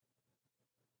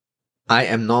I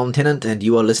am Noam Tennant, and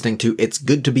you are listening to It's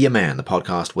Good to Be a Man, the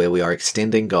podcast where we are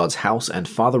extending God's house and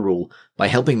father rule by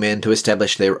helping men to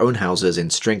establish their own houses in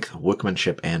strength,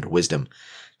 workmanship, and wisdom.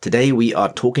 Today we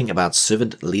are talking about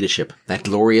servant leadership, that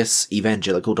glorious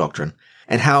evangelical doctrine,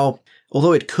 and how,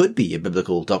 although it could be a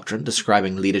biblical doctrine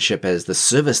describing leadership as the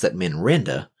service that men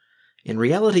render, in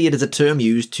reality it is a term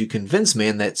used to convince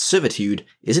men that servitude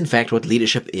is in fact what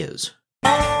leadership is.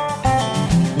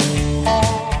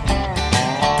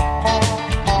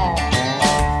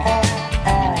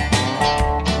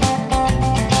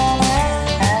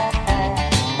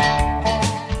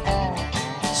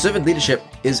 Servant leadership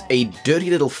is a dirty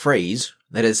little phrase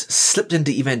that has slipped into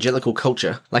evangelical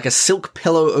culture like a silk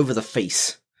pillow over the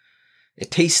face. It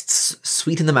tastes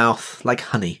sweet in the mouth like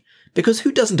honey, because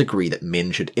who doesn't agree that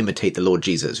men should imitate the Lord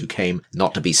Jesus, who came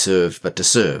not to be served but to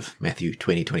serve, Matthew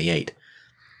 20:28.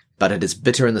 But it is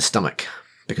bitter in the stomach,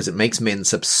 because it makes men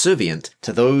subservient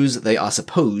to those they are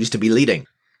supposed to be leading.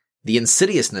 The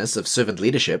insidiousness of servant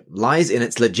leadership lies in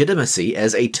its legitimacy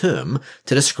as a term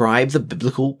to describe the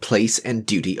biblical place and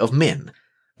duty of men.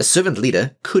 A servant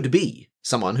leader could be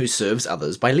someone who serves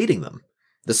others by leading them.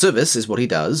 The service is what he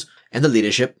does, and the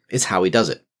leadership is how he does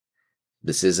it.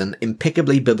 This is an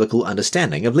impeccably biblical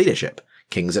understanding of leadership.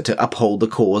 Kings are to uphold the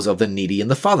cause of the needy and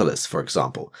the fatherless, for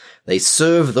example. They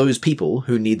serve those people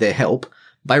who need their help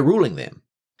by ruling them.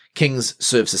 Kings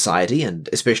serve society, and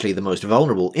especially the most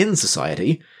vulnerable in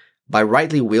society, by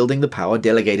rightly wielding the power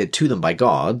delegated to them by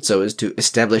God so as to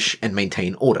establish and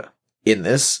maintain order. In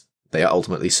this, they are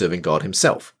ultimately serving God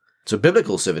himself. So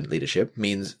biblical servant leadership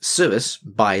means service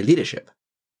by leadership.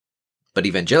 But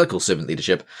evangelical servant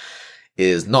leadership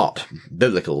is not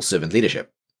biblical servant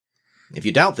leadership. If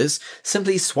you doubt this,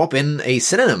 simply swap in a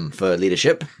synonym for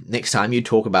leadership next time you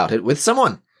talk about it with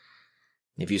someone.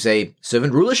 If you say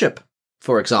servant rulership,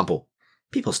 for example,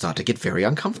 people start to get very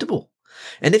uncomfortable.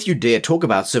 And if you dare talk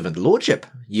about servant lordship,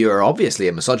 you are obviously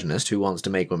a misogynist who wants to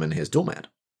make women his doormat.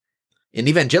 In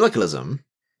evangelicalism,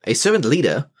 a servant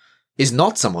leader is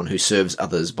not someone who serves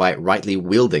others by rightly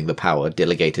wielding the power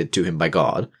delegated to him by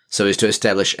God so as to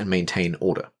establish and maintain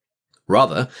order.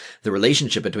 Rather, the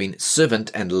relationship between servant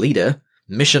and leader,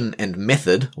 mission and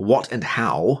method, what and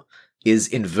how, is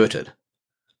inverted.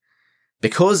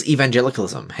 Because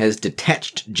evangelicalism has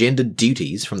detached gendered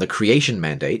duties from the creation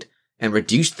mandate and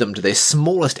reduced them to their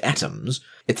smallest atoms,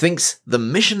 it thinks the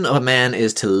mission of a man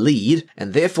is to lead,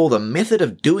 and therefore the method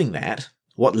of doing that,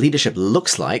 what leadership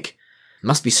looks like,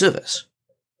 must be service.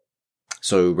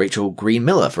 So Rachel Green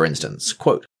Miller, for instance,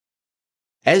 quote,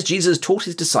 "As Jesus taught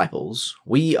his disciples,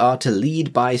 we are to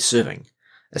lead by serving.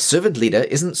 A servant leader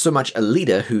isn't so much a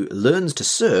leader who learns to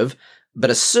serve,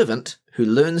 but a servant who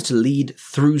learns to lead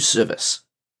through service."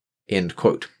 End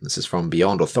quote. This is from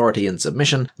Beyond Authority and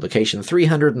Submission, location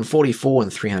 344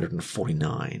 and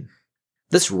 349.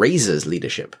 This raises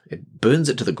leadership. It burns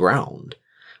it to the ground.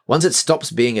 Once it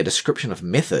stops being a description of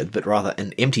method, but rather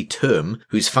an empty term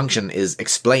whose function is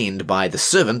explained by the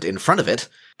servant in front of it,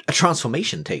 a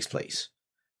transformation takes place.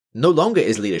 No longer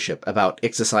is leadership about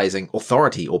exercising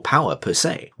authority or power per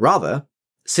se. Rather,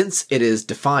 since it is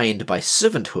defined by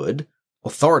servanthood,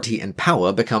 authority and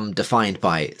power become defined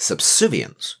by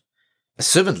subservience. A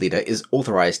servant leader is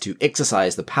authorized to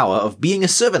exercise the power of being a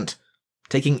servant,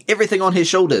 taking everything on his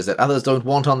shoulders that others don't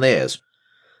want on theirs.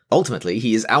 Ultimately,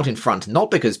 he is out in front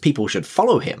not because people should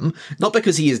follow him, not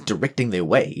because he is directing their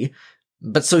way,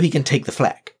 but so he can take the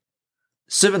flak.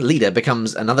 Servant leader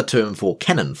becomes another term for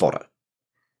cannon fodder.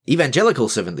 Evangelical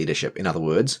servant leadership, in other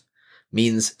words,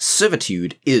 means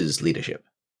servitude is leadership.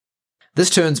 This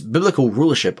turns biblical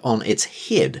rulership on its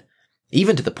head,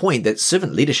 even to the point that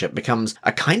servant leadership becomes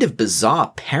a kind of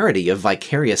bizarre parody of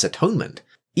vicarious atonement.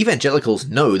 Evangelicals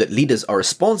know that leaders are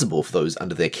responsible for those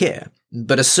under their care,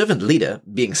 but a servant leader,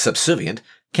 being subservient,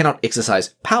 cannot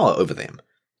exercise power over them.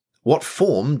 What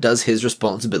form does his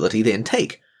responsibility then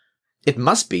take? It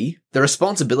must be the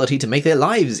responsibility to make their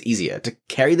lives easier, to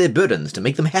carry their burdens, to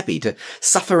make them happy, to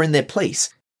suffer in their place.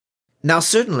 Now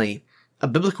certainly, a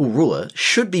biblical ruler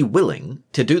should be willing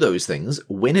to do those things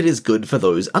when it is good for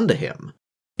those under him.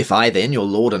 If I then, your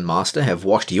Lord and Master, have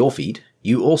washed your feet,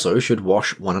 you also should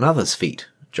wash one another's feet.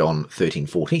 John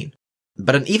 13:14.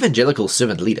 But an evangelical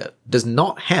servant leader does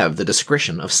not have the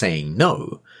discretion of saying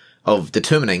no, of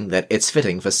determining that it's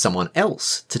fitting for someone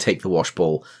else to take the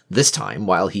washbowl this time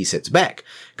while he sits back,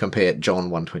 compare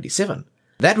John 1:27.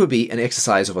 That would be an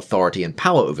exercise of authority and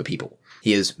power over people.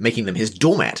 He is making them his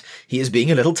doormat. He is being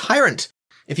a little tyrant.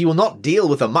 If he will not deal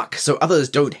with the muck so others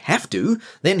don't have to,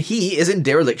 then he is in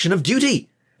dereliction of duty.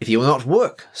 If he will not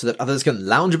work so that others can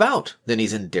lounge about, then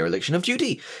he's in dereliction of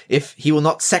duty. If he will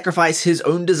not sacrifice his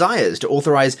own desires to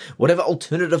authorize whatever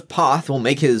alternative path will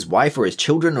make his wife or his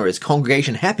children or his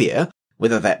congregation happier,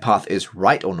 whether that path is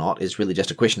right or not is really just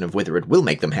a question of whether it will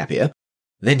make them happier,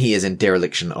 then he is in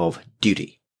dereliction of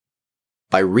duty.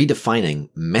 By redefining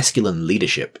masculine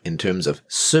leadership in terms of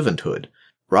servanthood,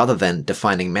 rather than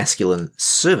defining masculine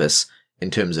service in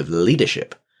terms of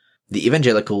leadership, the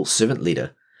evangelical servant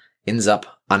leader ends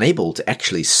up unable to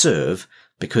actually serve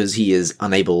because he is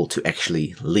unable to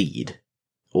actually lead.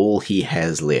 All he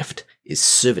has left is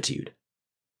servitude.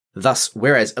 Thus,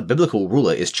 whereas a biblical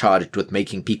ruler is charged with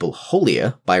making people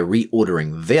holier by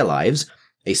reordering their lives,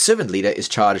 a servant leader is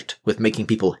charged with making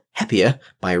people happier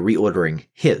by reordering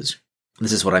his.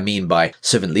 This is what I mean by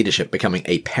servant leadership becoming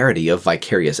a parody of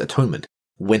vicarious atonement.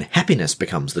 When happiness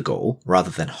becomes the goal,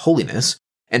 rather than holiness,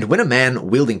 and when a man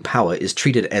wielding power is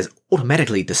treated as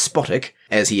automatically despotic,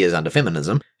 as he is under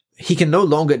feminism, he can no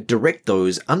longer direct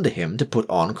those under him to put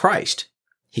on Christ.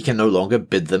 He can no longer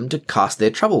bid them to cast their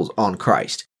troubles on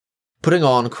Christ. Putting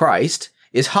on Christ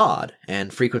is hard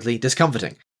and frequently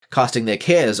discomforting. Casting their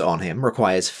cares on him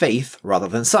requires faith rather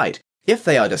than sight. If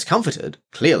they are discomforted,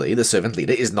 clearly the servant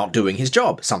leader is not doing his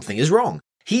job. Something is wrong.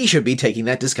 He should be taking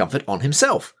that discomfort on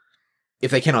himself.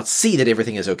 If they cannot see that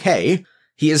everything is okay,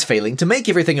 he is failing to make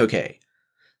everything okay.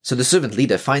 So the servant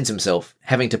leader finds himself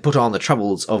having to put on the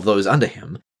troubles of those under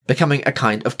him, becoming a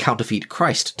kind of counterfeit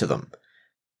Christ to them.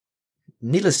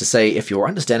 Needless to say, if your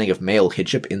understanding of male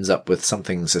headship ends up with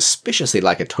something suspiciously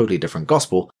like a totally different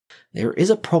gospel, there is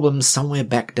a problem somewhere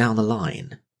back down the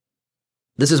line.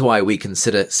 This is why we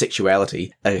consider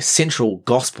sexuality a central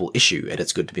gospel issue at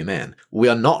It's Good to Be a Man. We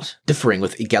are not differing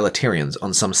with egalitarians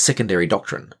on some secondary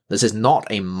doctrine. This is not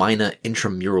a minor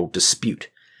intramural dispute.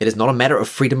 It is not a matter of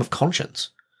freedom of conscience.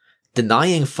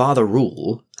 Denying father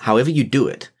rule, however you do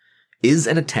it, is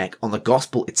an attack on the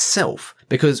gospel itself,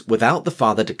 because without the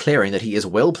father declaring that he is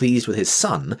well pleased with his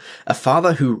son, a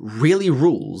father who really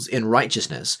rules in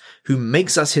righteousness, who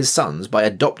makes us his sons by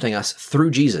adopting us through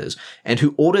Jesus, and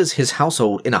who orders his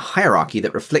household in a hierarchy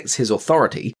that reflects his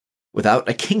authority, without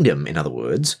a kingdom, in other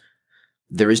words,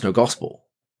 there is no gospel.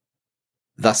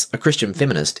 Thus, a Christian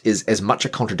feminist is as much a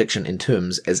contradiction in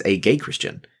terms as a gay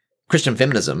Christian. Christian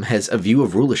feminism has a view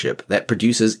of rulership that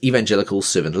produces evangelical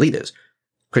servant leaders.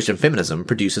 Christian feminism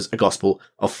produces a gospel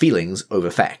of feelings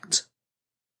over facts.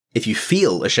 If you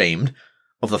feel ashamed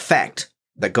of the fact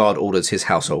that God orders his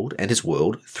household and his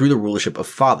world through the rulership of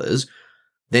fathers,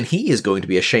 then he is going to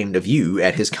be ashamed of you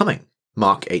at his coming.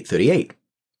 Mark 8:38.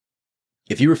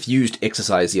 If you refuse to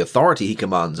exercise the authority he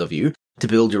commands of you to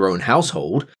build your own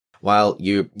household, while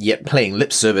you're yet paying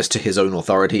lip service to his own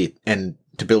authority and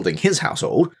to building his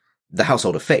household, the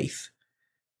household of faith,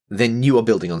 then you are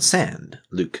building on sand,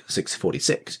 Luke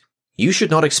 6:46. You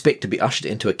should not expect to be ushered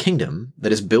into a kingdom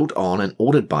that is built on and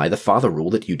ordered by the father rule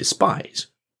that you despise.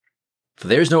 For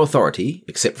there is no authority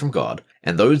except from God,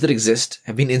 and those that exist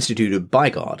have been instituted by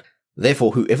God.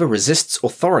 Therefore, whoever resists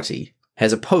authority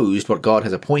has opposed what God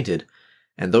has appointed,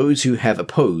 and those who have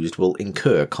opposed will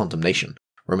incur condemnation.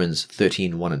 Romans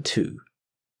 13:1 and 2.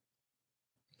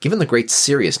 Given the great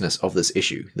seriousness of this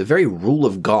issue, the very rule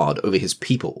of God over his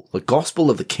people, the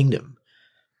gospel of the kingdom,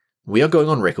 we are going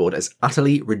on record as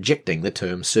utterly rejecting the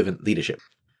term servant leadership.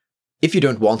 If you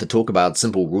don't want to talk about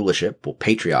simple rulership or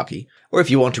patriarchy, or if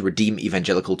you want to redeem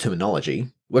evangelical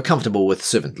terminology, we're comfortable with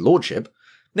servant lordship.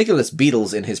 Nicholas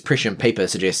Beadles in his prescient paper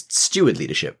suggests steward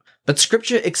leadership, but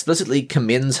scripture explicitly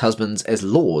commends husbands as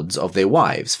lords of their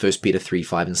wives, 1 Peter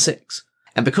 3:5 and 6.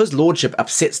 And because lordship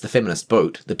upsets the feminist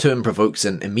boat, the term provokes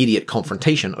an immediate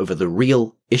confrontation over the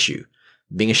real issue,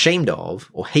 being ashamed of,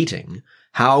 or hating,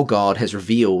 how God has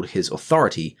revealed his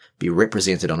authority be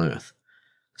represented on earth.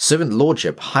 Servant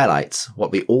lordship highlights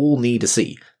what we all need to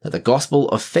see, that the gospel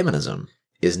of feminism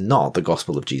is not the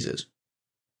gospel of Jesus.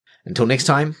 Until next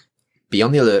time, be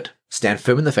on the alert, stand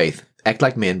firm in the faith, act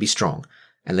like men, be strong,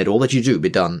 and let all that you do be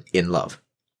done in love.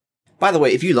 By the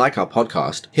way, if you like our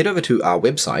podcast, head over to our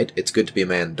website,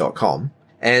 itsgoodtobeaman.com,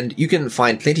 and you can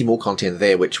find plenty more content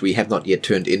there which we have not yet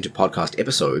turned into podcast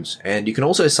episodes, and you can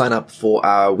also sign up for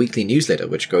our weekly newsletter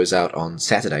which goes out on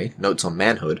Saturday, Notes on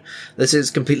Manhood. This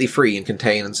is completely free and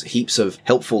contains heaps of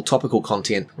helpful topical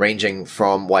content ranging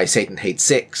from why Satan hates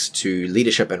sex to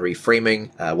leadership and reframing,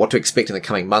 what to expect in the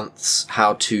coming months,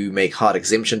 how to make hard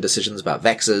exemption decisions about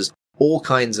vaxxers, all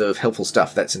kinds of helpful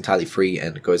stuff that's entirely free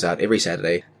and goes out every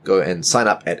Saturday. Go and sign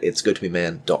up at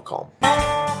itsgoodtobeman.com.